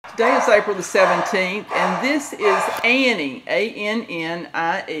Today is April the 17th, and this is Annie,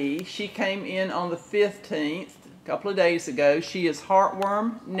 A-N-N-I-E. She came in on the 15th, a couple of days ago. She is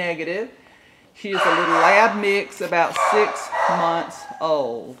heartworm negative. She is a little lab mix, about 6 months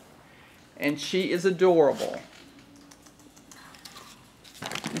old, and she is adorable.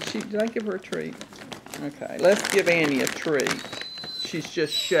 Did I give her a treat? Okay, let's give Annie a treat. She's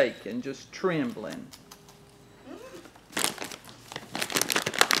just shaking, just trembling.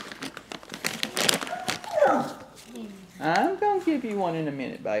 I'm going to give you one in a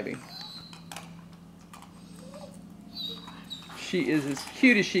minute, baby. She is as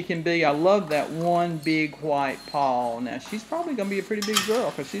cute as she can be. I love that one big white paw. Now, she's probably going to be a pretty big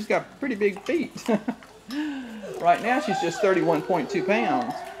girl because she's got pretty big feet. Right now, she's just 31.2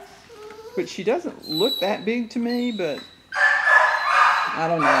 pounds. But she doesn't look that big to me, but I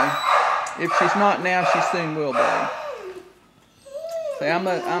don't know. If she's not now, she soon will be. So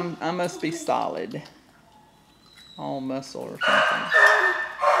I must be solid. All muscle or something.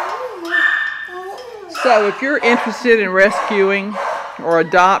 So if you're interested in rescuing or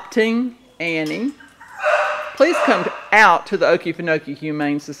adopting Annie, please come out to the Okefenokee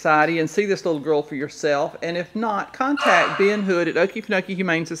Humane Society and see this little girl for yourself. And if not, contact Ben Hood at Okefenokee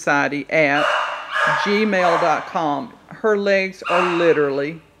Humane Society at gmail.com. Her legs are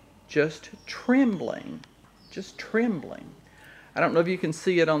literally just trembling. Just trembling. I don't know if you can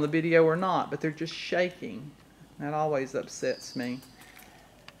see it on the video or not, but they're just shaking. That always upsets me,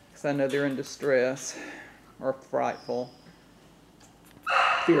 because I know they're in distress, or frightful.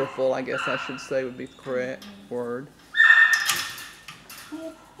 Fearful, I guess I should say would be the correct word.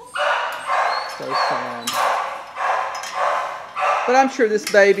 So sad. But I'm sure this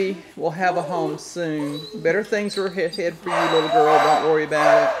baby will have a home soon. Better things are ahead for you, little girl. Don't worry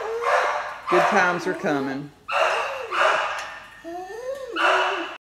about it. Good times are coming.